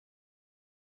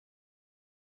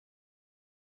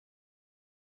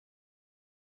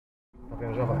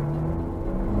Apenas já vai.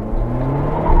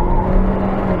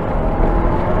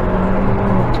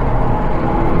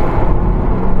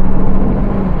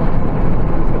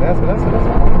 Desce, desce, desce.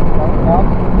 Hã?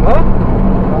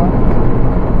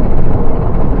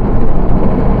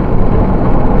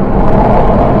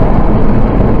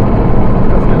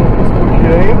 Você não quis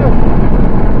fugir ainda?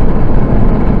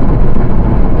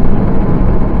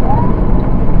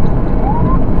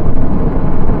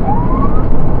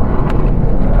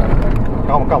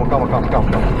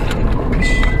 Calma.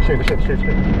 Chega.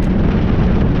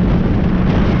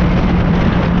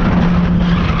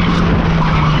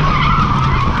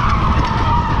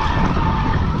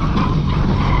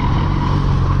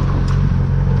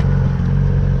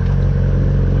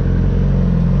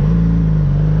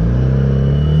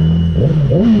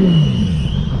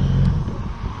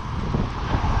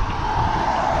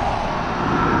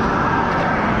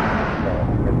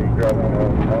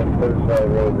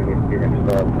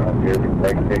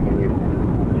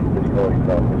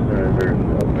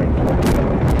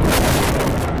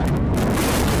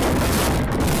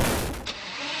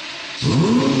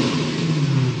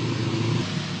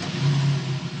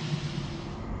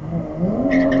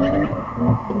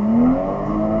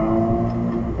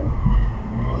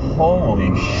 Holy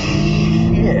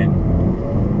shit!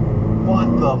 What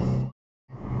the f...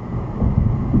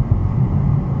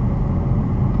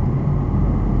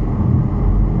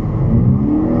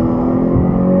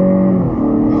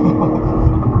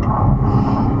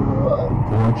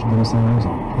 Gorge those eyes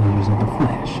on pillars of the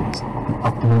flesh as the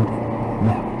uploading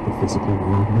left the physical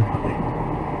world behind.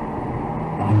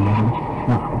 I never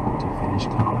got to finish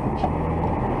college.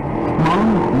 Mom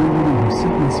lived in her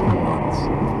sickness for months.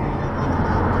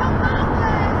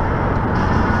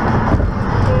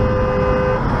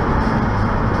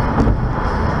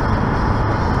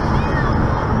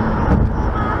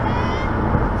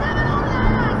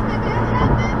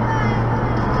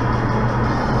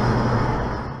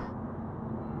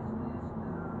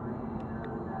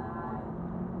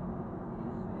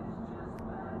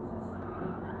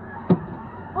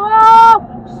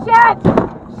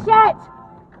 Shit!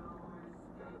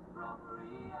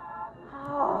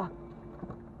 Oh.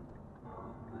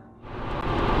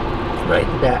 Right,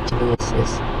 that to me is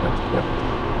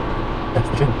that's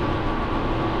the dream.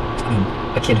 I mean,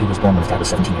 a kid who was born when his dad was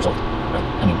 17 years old, right?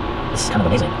 I mean, it's kind of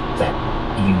amazing that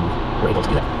you were able to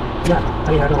do that. Yeah, I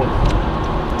mean,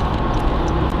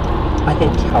 I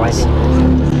think how I think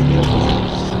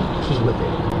he would be.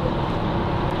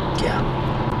 Yeah.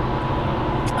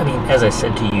 I mean, as I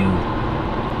said to you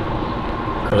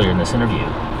earlier in this interview,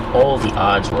 all the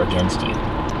odds were against you.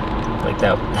 Like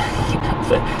that,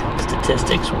 the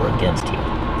statistics were against you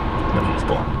when he was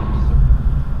born.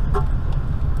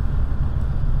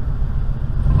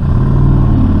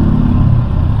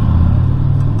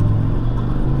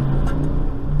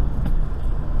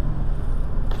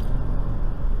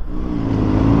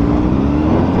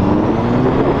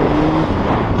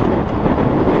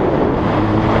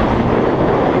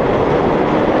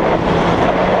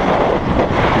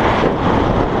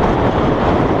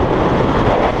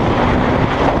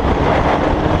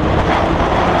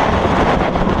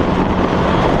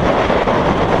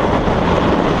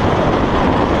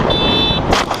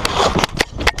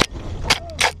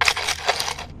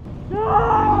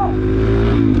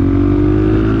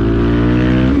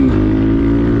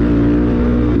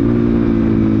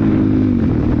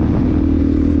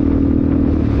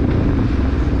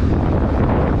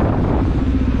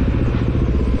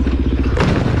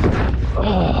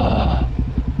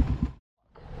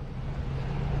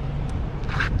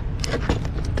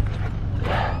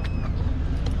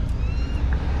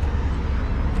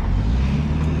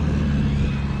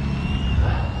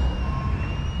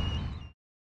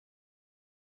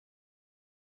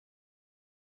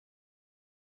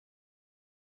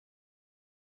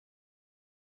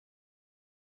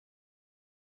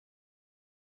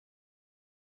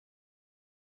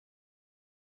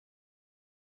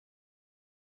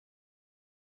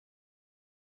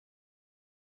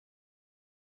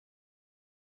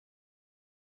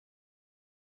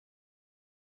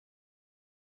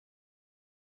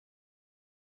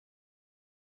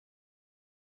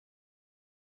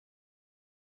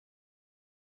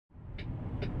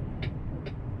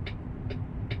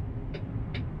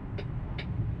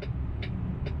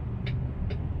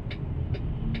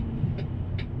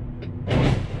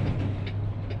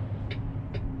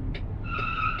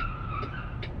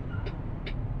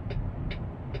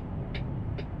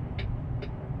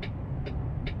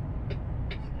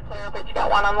 But you got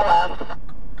one on the left.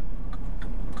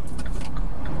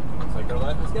 Looks like our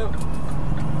left, let's go.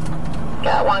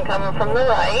 Got one coming from the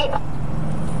right.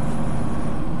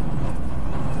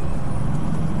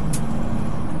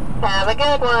 Have a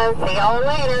good one. See y'all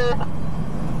later.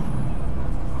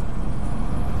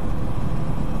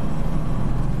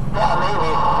 Yeah,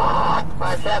 maybe.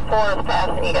 Watch that forest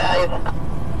passing you guys.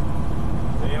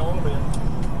 See you in a little bit.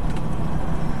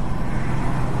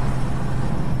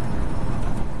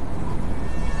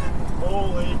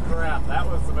 Holy crap, that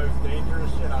was the most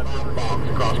dangerous shit I've ever seen.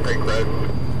 Across Creek Road.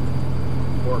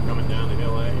 Or coming down the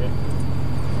hill at you.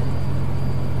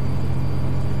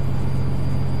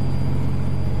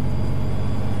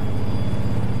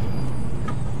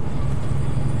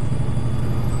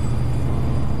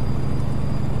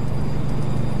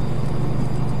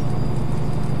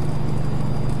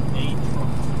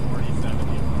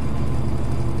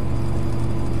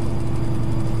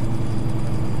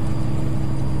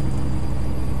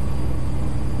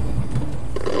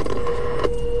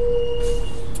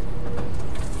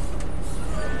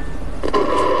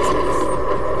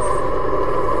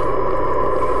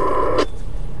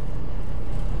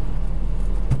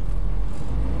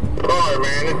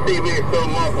 TV is so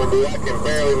muffled, dude, I can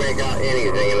barely make out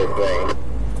anything in this thing.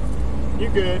 You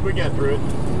good, we got through it.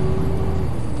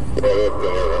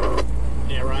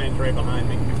 Yeah, Ryan's right behind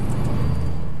me.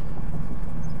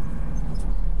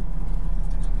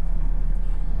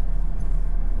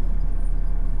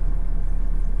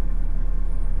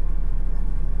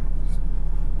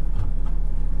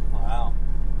 Wow.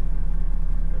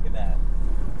 Look at that.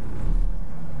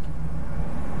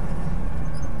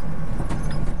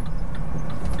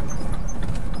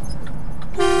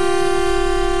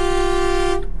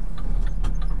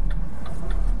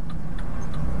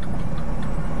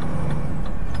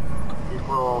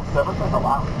 April 7th, that's a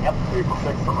lot. Yep. April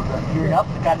 6th, something like that. Gearing up.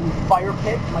 Got a new fire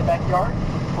pit in my backyard.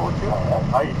 Looking forward to it.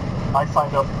 I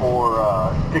signed up for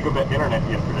gigabit internet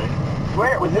yesterday.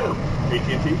 Where? With who?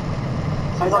 AT&T.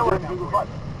 Signed up with Google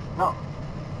Fiber. No.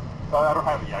 I don't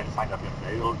have it yet. I just signed up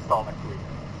yesterday. It'll install next week.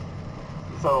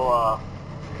 So,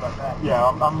 yeah,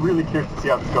 I'm really curious to see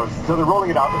how this goes. So they're rolling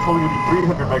it out. It's only going to be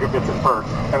 300 megabits at first,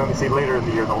 and then they say later in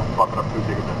the year they'll bump it up to 2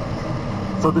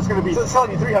 gigabits. So there's going to be... So it's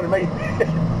telling you 300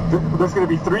 megabits. There's going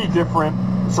to be 3 different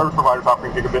service providers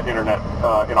offering gigabit internet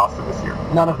in Austin this year.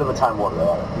 None of them are Time Warner,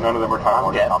 though. None of them are Time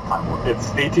Warner. Time Warner. It's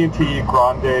AT&T,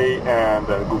 Grande, and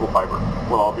Google Fiber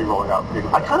will all be rolling out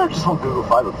gigabit. I kind of just want Google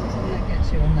Fiber because I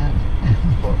get you on that.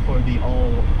 for the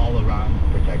all-around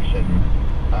protection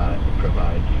it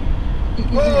provides. You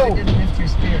didn't lift your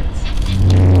spirits.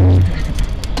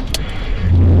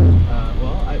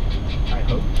 Well, I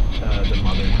hope the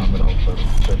mother tongue would also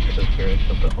lift the spirits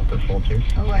of the soldiers.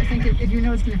 Oh, I think if you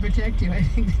know it's going to protect you, I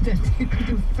think that you could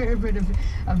do a fair bit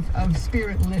of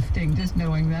spirit lifting, just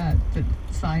knowing that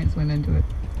science went into it.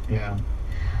 Yeah.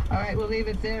 All right, we'll leave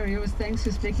it there. Yours, thanks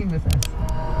for speaking with us.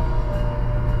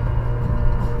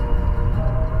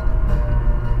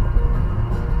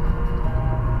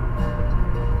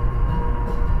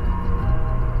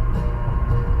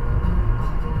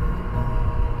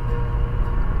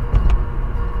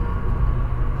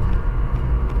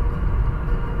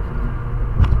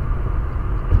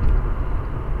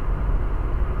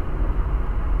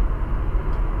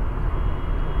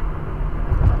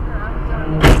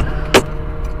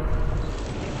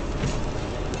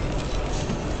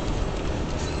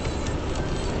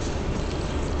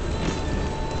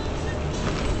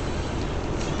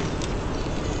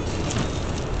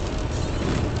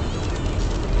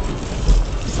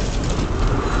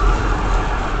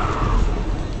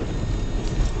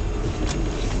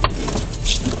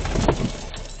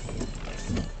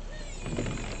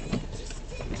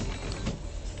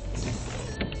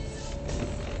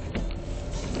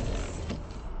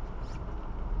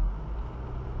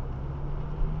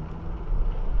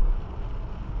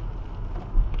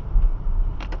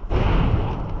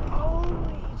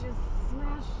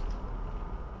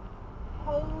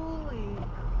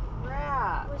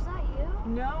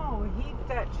 No,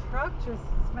 that truck just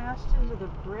smashed into the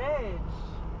bridge.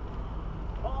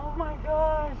 Oh my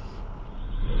gosh.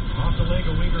 Off the leg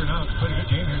of Uyghur now. It's a pretty good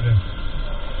game here today.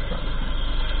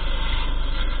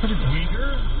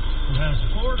 Uyghur, who has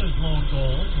Florida's lone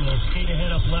goal, will skate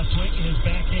ahead up left wing. His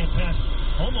backhand pass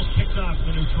almost picked off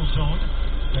the neutral zone.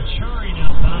 Achari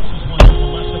now bounces one to the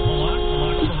left of Polak.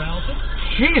 Polak corrals it.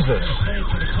 Jesus! Play it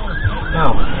to the corner.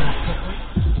 No.